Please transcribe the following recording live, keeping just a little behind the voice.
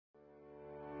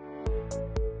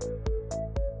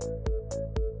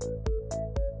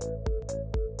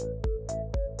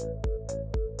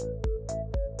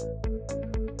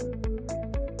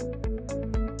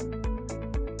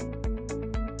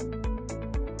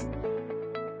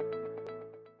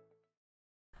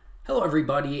Hello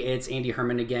everybody, it's Andy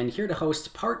Herman again, here to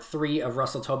host part 3 of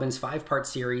Russell Tobin's 5-part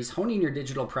series, Honing Your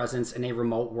Digital Presence in a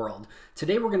Remote World.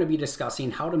 Today we're going to be discussing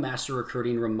how to master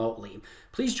recruiting remotely.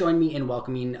 Please join me in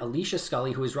welcoming Alicia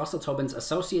Scully, who is Russell Tobin's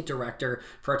Associate Director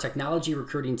for our Technology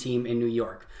Recruiting Team in New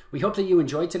York. We hope that you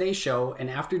enjoyed today's show, and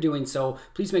after doing so,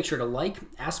 please make sure to like,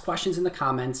 ask questions in the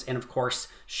comments, and of course,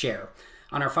 share.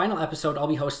 On our final episode, I'll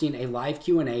be hosting a live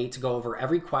Q&A to go over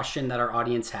every question that our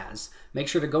audience has. Make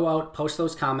sure to go out, post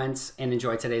those comments, and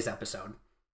enjoy today's episode.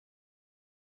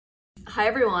 Hi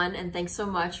everyone, and thanks so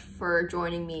much for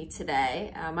joining me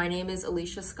today. My name is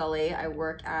Alicia Scully. I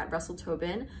work at Russell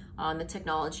Tobin on the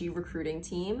Technology Recruiting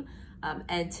Team.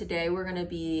 And today we're going to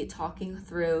be talking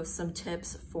through some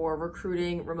tips for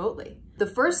recruiting remotely. The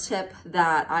first tip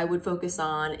that I would focus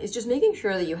on is just making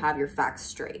sure that you have your facts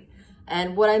straight.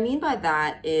 And what I mean by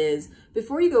that is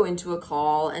before you go into a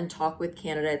call and talk with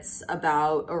candidates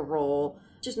about a role,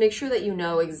 just make sure that you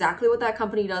know exactly what that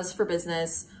company does for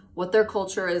business, what their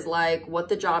culture is like, what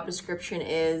the job description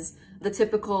is, the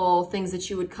typical things that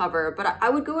you would cover. But I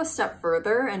would go a step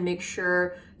further and make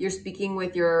sure you're speaking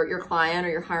with your client or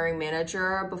your hiring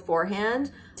manager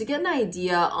beforehand to get an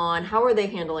idea on how are they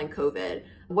handling COVID?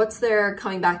 What's their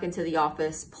coming back into the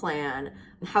office plan?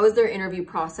 How is their interview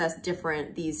process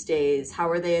different these days? How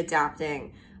are they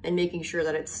adapting and making sure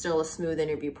that it's still a smooth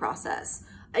interview process?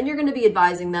 And you're going to be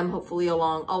advising them hopefully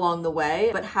along the way,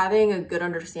 but having a good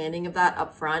understanding of that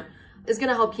up front is going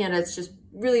to help candidates just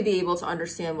really be able to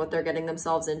understand what they're getting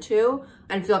themselves into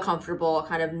and feel comfortable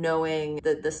kind of knowing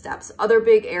the steps. Other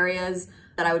big areas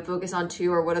that I would focus on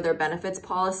too are what are their benefits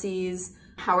policies?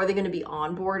 How are they going to be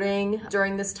onboarding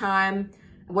during this time?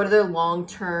 What are their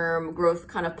long-term growth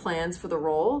kind of plans for the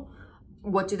role?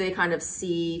 What do they kind of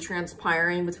see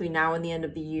transpiring between now and the end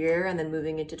of the year and then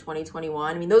moving into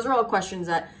 2021? I mean, those are all questions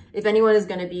that if anyone is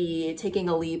going to be taking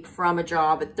a leap from a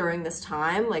job during this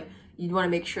time, like you'd want to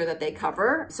make sure that they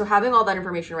cover. So having all that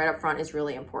information right up front is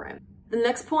really important. The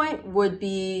next point would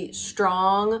be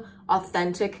strong,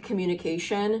 authentic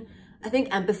communication. I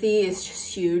think empathy is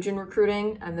just huge in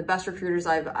recruiting, and the best recruiters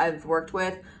I've worked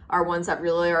with are ones that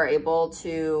really are able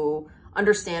to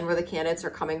understand where the candidates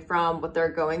are coming from, what they're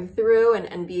going through,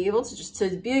 and be able to just to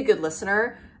be a good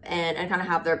listener and kind of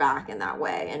have their back in that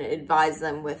way and advise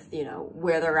them with,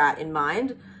 where they're at in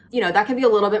mind. That can be a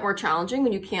little bit more challenging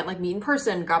when you can't like meet in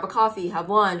person, grab a coffee, have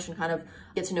lunch, and kind of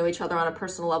get to know each other on a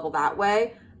personal level that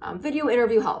way. Video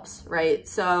interview helps, right?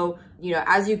 So,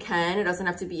 as you can, it doesn't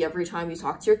have to be every time you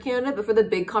talk to your candidate, but for the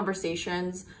big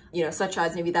conversations, such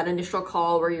as maybe that initial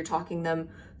call where you're talking them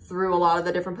through a lot of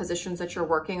the different positions that you're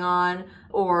working on,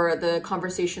 or the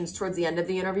conversations towards the end of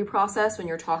the interview process when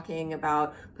you're talking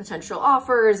about potential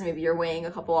offers, maybe you're weighing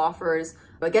a couple offers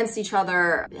against each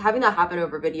other. Having that happen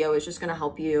over video is just going to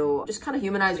help you just kind of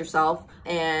humanize yourself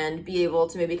and be able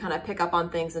to maybe kind of pick up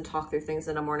on things and talk through things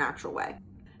in a more natural way.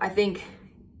 I think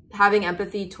having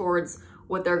empathy towards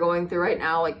what they're going through right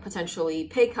now, like potentially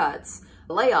pay cuts,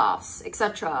 layoffs,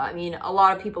 etc. I mean, a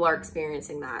lot of people are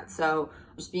experiencing that. So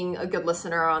just being a good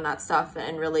listener on that stuff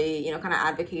and really, kind of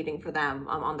advocating for them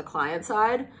on the client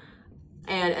side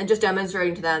and just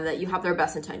demonstrating to them that you have their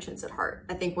best intentions at heart.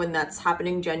 I think when that's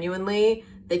happening genuinely,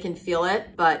 they can feel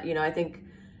it. But, I think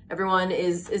everyone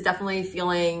is definitely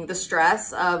feeling the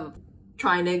stress of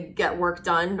trying to get work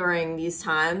done during these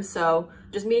times. So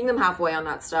just meeting them halfway on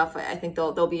that stuff, I think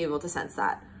they'll be able to sense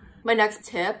that. My next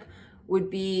tip would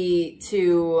be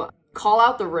to call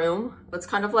out the room. That's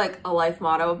kind of like a life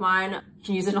motto of mine. You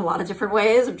can use it in a lot of different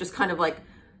ways of just kind of like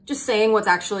just saying what's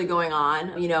actually going on.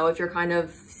 If you're kind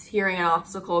of hearing an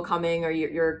obstacle coming or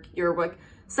you're like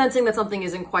sensing that something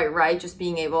isn't quite right, just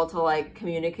being able to like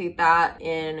communicate that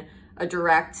in a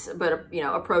direct but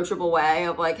approachable way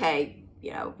of like, hey,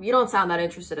 you don't sound that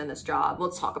interested in this job.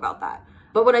 Let's talk about that.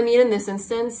 But what I mean in this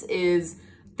instance is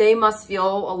they must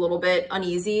feel a little bit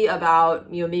uneasy about,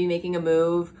 maybe making a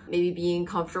move, maybe being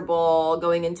comfortable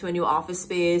going into a new office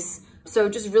space. So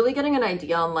just really getting an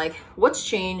idea on like what's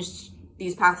changed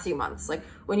these past few months. Like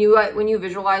when you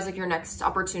visualize like your next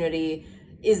opportunity,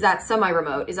 is that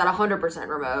semi-remote? Is that 100%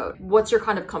 remote? What's your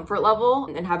kind of comfort level?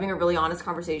 And having a really honest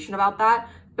conversation about that.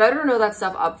 Better to know that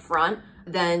stuff up front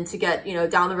than to get,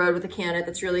 down the road with a candidate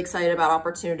that's really excited about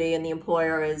opportunity and the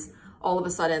employer is all of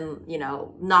a sudden,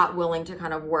 not willing to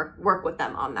kind of work with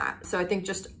them on that. So I think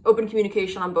just open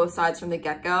communication on both sides from the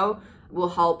get-go will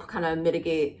help kind of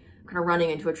mitigate kind of running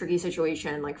into a tricky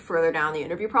situation like further down the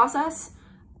interview process.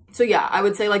 So yeah, I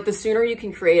would say like the sooner you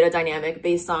can create a dynamic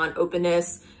based on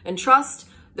openness and trust,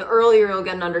 the earlier you'll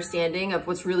get an understanding of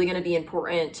what's really going to be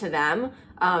important to them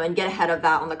and get ahead of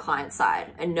that on the client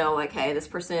side and know like, hey, this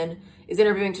person is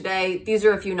interviewing today. These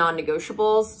are a few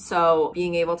non-negotiables. So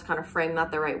being able to kind of frame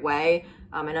that the right way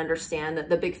and understand that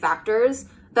the big factors,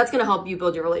 that's going to help you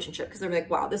build your relationship, because they're like,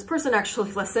 wow, this person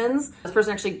actually listens. This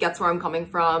person actually gets where I'm coming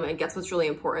from and gets what's really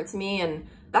important to me. And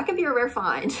that can be a rare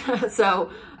find.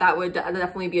 So that would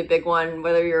definitely be a big one,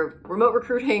 whether you're remote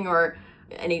recruiting or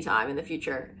anytime in the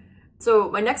future.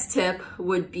 So my next tip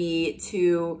would be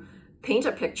to paint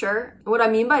a picture. What I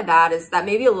mean by that is that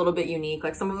may be a little bit unique.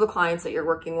 Like some of the clients that you're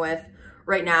working with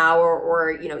right now,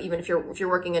 or you know, even if you're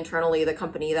working internally, the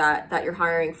company that you're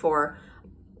hiring for,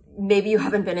 maybe you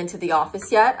haven't been into the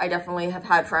office yet. I definitely have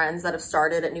had friends that have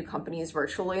started at new companies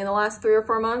virtually in the last 3 or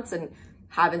 4 months and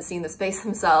haven't seen the space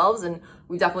themselves. And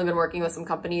we've definitely been working with some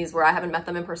companies where I haven't met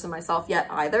them in person myself yet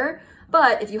either.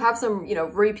 But if you have some, you know,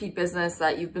 repeat business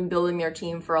that you've been building their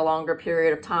team for a longer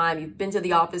period of time, you've been to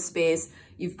the office space,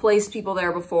 you've placed people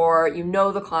there before, you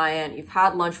know the client, you've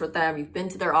had lunch with them, you've been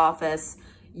to their office,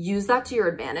 use that to your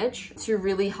advantage to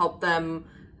really help them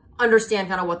understand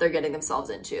kind of what they're getting themselves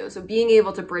into. So being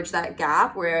able to bridge that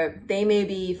gap where they may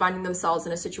be finding themselves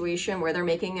in a situation where they're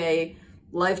making a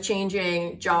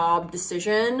life-changing job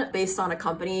decision based on a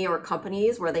company or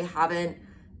companies where they haven't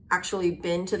actually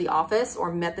been to the office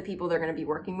or met the people they're going to be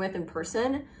working with in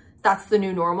person. That's the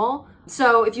new normal.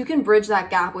 So if you can bridge that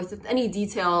gap with any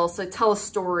details, so tell a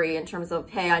story in terms of,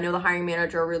 hey, I know the hiring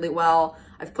manager really well.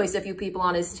 I've placed a few people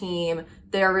on his team.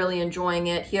 They're really enjoying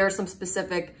it. Here are some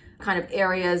specific kind of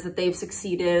areas that they've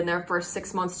succeeded in their first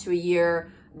 6 months to a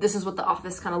year. This is what the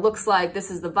office kind of looks like.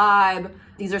 This is the vibe.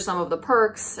 These are some of the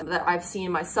perks that I've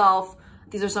seen myself.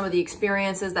 These are some of the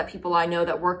experiences that people I know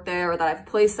that work there or that I've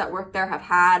placed that work there have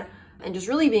had. And just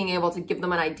really being able to give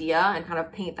them an idea and kind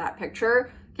of paint that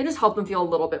picture can just help them feel a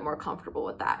little bit more comfortable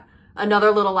with that.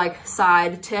 Another little like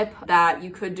side tip that you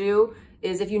could do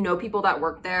is if you know people that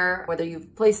work there, whether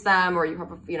you've placed them or you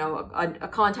have a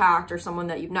contact or someone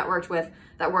that you've networked with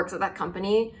that works at that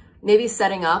company, maybe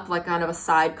setting up like kind of a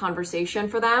side conversation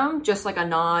for them, just like a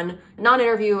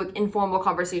non-interview, informal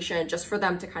conversation, just for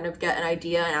them to kind of get an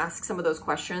idea and ask some of those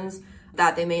questions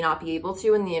that they may not be able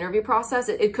to in the interview process.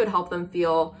 It could help them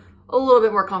feel a little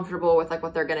bit more comfortable with like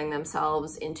what they're getting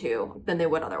themselves into than they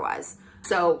would otherwise.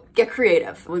 So get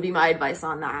creative would be my advice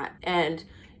on that. And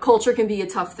culture can be a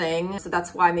tough thing. So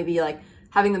that's why maybe like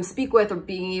having them speak with or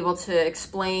being able to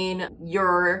explain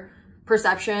your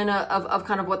perception of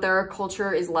kind of what their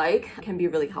culture is like can be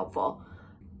really helpful.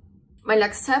 My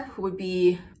next tip would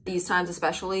be, these times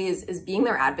especially, is being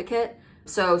their advocate.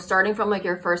 So starting from like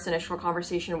your first initial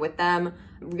conversation with them,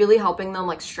 really helping them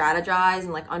like strategize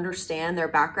and like understand their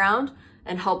background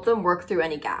and help them work through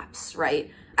any gaps,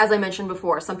 right? As I mentioned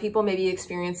before, some people may be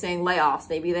experiencing layoffs.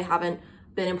 Maybe they haven't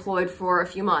been employed for a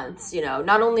few months. You know,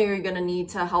 not only are you going to need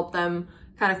to help them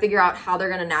kind of figure out how they're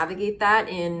going to navigate that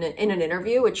in an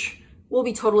interview, which will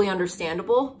be totally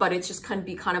understandable, but it's just can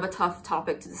be kind of a tough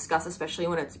topic to discuss, especially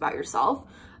when it's about yourself.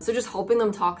 So just helping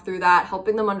them talk through that,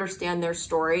 helping them understand their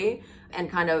story and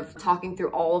kind of talking through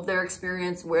all of their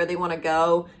experience, where they want to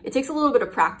go. It takes a little bit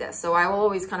of practice. So I will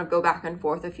always kind of go back and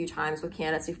forth a few times with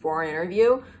candidates before an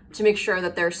interview to make sure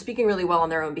that they're speaking really well on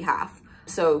their own behalf.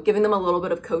 So giving them a little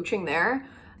bit of coaching there.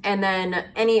 And then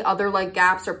any other like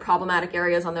gaps or problematic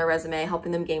areas on their resume,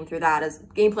 helping them game plan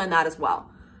that as well.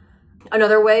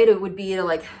 Another way would be to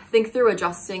like think through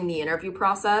adjusting the interview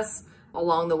process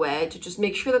along the way to just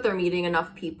make sure that they're meeting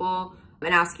enough people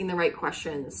and asking the right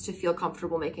questions to feel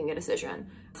comfortable making a decision.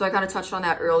 So I kind of touched on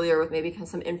that earlier with maybe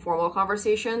some informal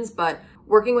conversations, but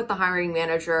working with the hiring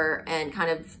manager and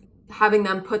kind of having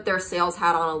them put their sales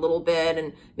hat on a little bit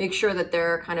and make sure that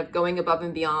they're kind of going above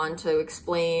and beyond to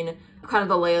explain kind of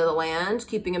the lay of the land,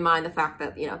 keeping in mind the fact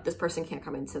that, you know, this person can't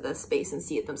come into the space and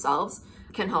see it themselves,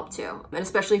 can help too. And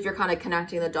especially if you're kind of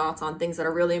connecting the dots on things that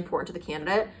are really important to the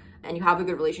candidate and you have a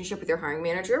good relationship with your hiring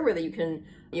manager, where you can,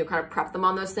 you know, kind of prep them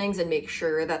on those things and make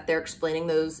sure that they're explaining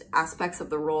those aspects of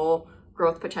the role,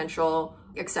 growth potential,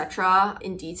 etc.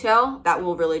 in detail, that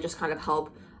will really just kind of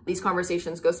help these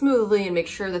conversations go smoothly and make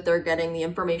sure that they're getting the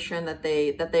information that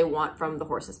they want from the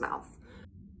horse's mouth.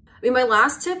 I mean, my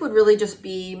last tip would really just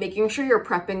be making sure you're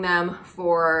prepping them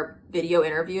for video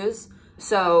interviews.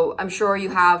 So I'm sure you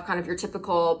have kind of your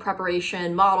typical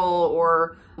preparation model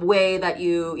or way that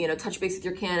you touch base with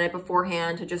your candidate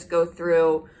beforehand to just go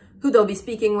through who they'll be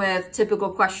speaking with, typical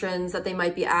questions that they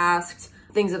might be asked,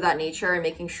 things of that nature, and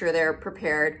making sure they're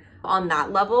prepared on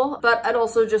that level. But I'd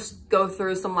also just go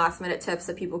through some last minute tips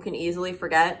that people can easily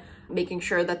forget, making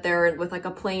sure that they're with like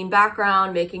a plain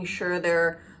background, making sure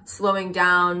they're slowing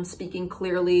down, speaking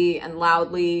clearly and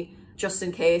loudly, just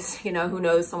in case, you know, who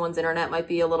knows, someone's internet might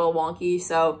be a little wonky.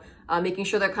 So making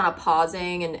sure they're kind of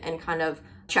pausing and kind of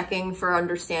checking for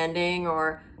understanding,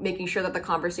 or making sure that the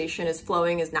conversation is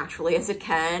flowing as naturally as it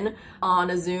can on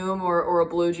a Zoom or a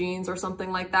Blue Jeans or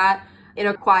something like that, in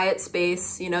a quiet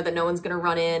space, that no one's gonna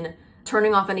run in,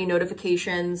 turning off any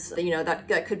notifications,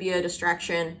 that could be a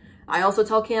distraction. I also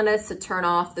tell candidates to turn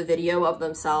off the video of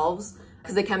themselves,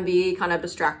 because they can be kind of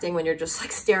distracting when you're just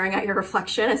like staring at your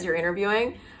reflection as you're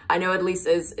interviewing. I know at least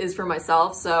is for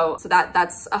myself, so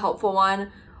that's a helpful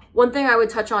one. One thing I would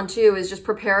touch on too is just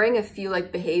preparing a few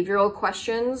like behavioral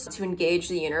questions to engage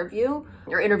the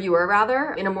interviewer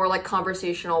rather, in a more like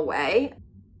conversational way.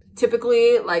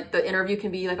 Typically, like the interview can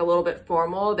be like a little bit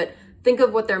formal, but think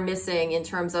of what they're missing in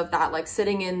terms of that, like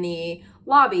sitting in the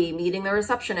lobby, meeting the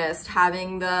receptionist,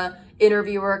 having the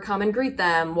interviewer come and greet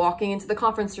them, walking into the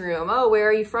conference room. Oh, where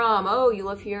are you from? Oh, you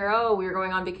live here. Oh, we're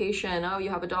going on vacation. Oh,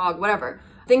 you have a dog, whatever.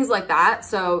 Things like that.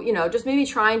 So, just maybe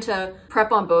trying to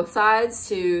prep on both sides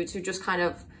to just kind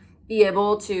of be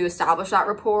able to establish that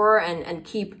rapport and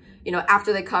keep,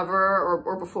 after they cover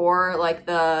or before like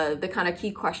the kind of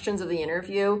key questions of the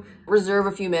interview, reserve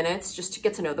a few minutes just to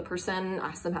get to know the person,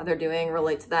 ask them how they're doing,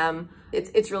 relate to them.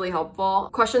 It's really helpful.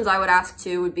 Questions I would ask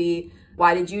too would be,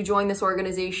 why did you join this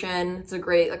organization? It's a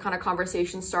great kind of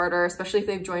conversation starter, especially if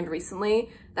they've joined recently.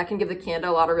 That can give the candidate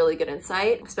a lot of really good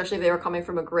insight, especially if they were coming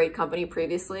from a great company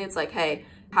previously. It's like, hey,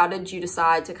 how did you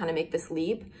decide to kind of make this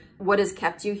leap? What has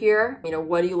kept you here?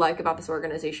 What do you like about this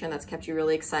organization that's kept you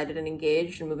really excited and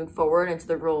engaged and moving forward into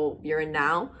the role you're in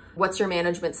now? What's your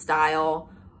management style?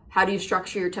 How do you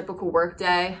structure your typical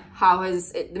workday? How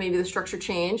has maybe the structure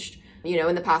changed,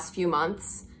 in the past few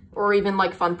months? Or even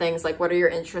like fun things like, what are your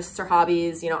interests or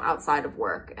hobbies, outside of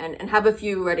work, and have a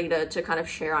few ready to kind of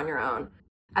share on your own.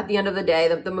 At the end of the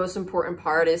day, the most important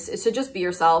part is to just be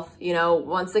yourself.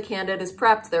 Once the candidate is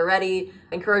prepped, they're ready,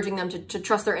 encouraging them to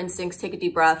trust their instincts, take a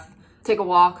deep breath, take a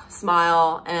walk,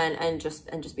 smile, and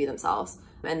just be themselves.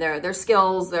 And their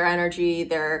skills, their energy,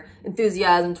 their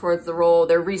enthusiasm towards the role,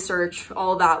 their research,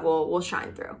 all of that will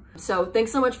shine through. So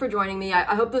thanks so much for joining me.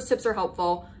 I hope those tips are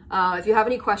helpful. If you have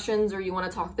any questions or you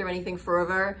want to talk through anything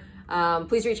further,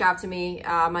 please reach out to me.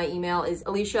 My email is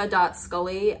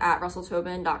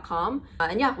alicia.scully@russelltobin.com.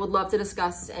 And yeah, would love to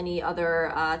discuss any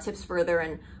other tips further,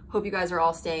 and hope you guys are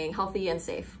all staying healthy and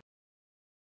safe.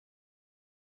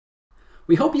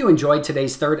 We hope you enjoyed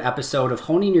today's third episode of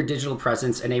Honing Your Digital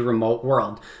Presence in a Remote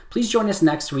World. Please join us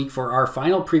next week for our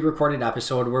final pre-recorded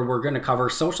episode, where we're going to cover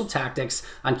social tactics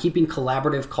on keeping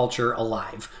collaborative culture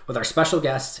alive with our special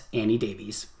guest, Annie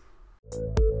Davies.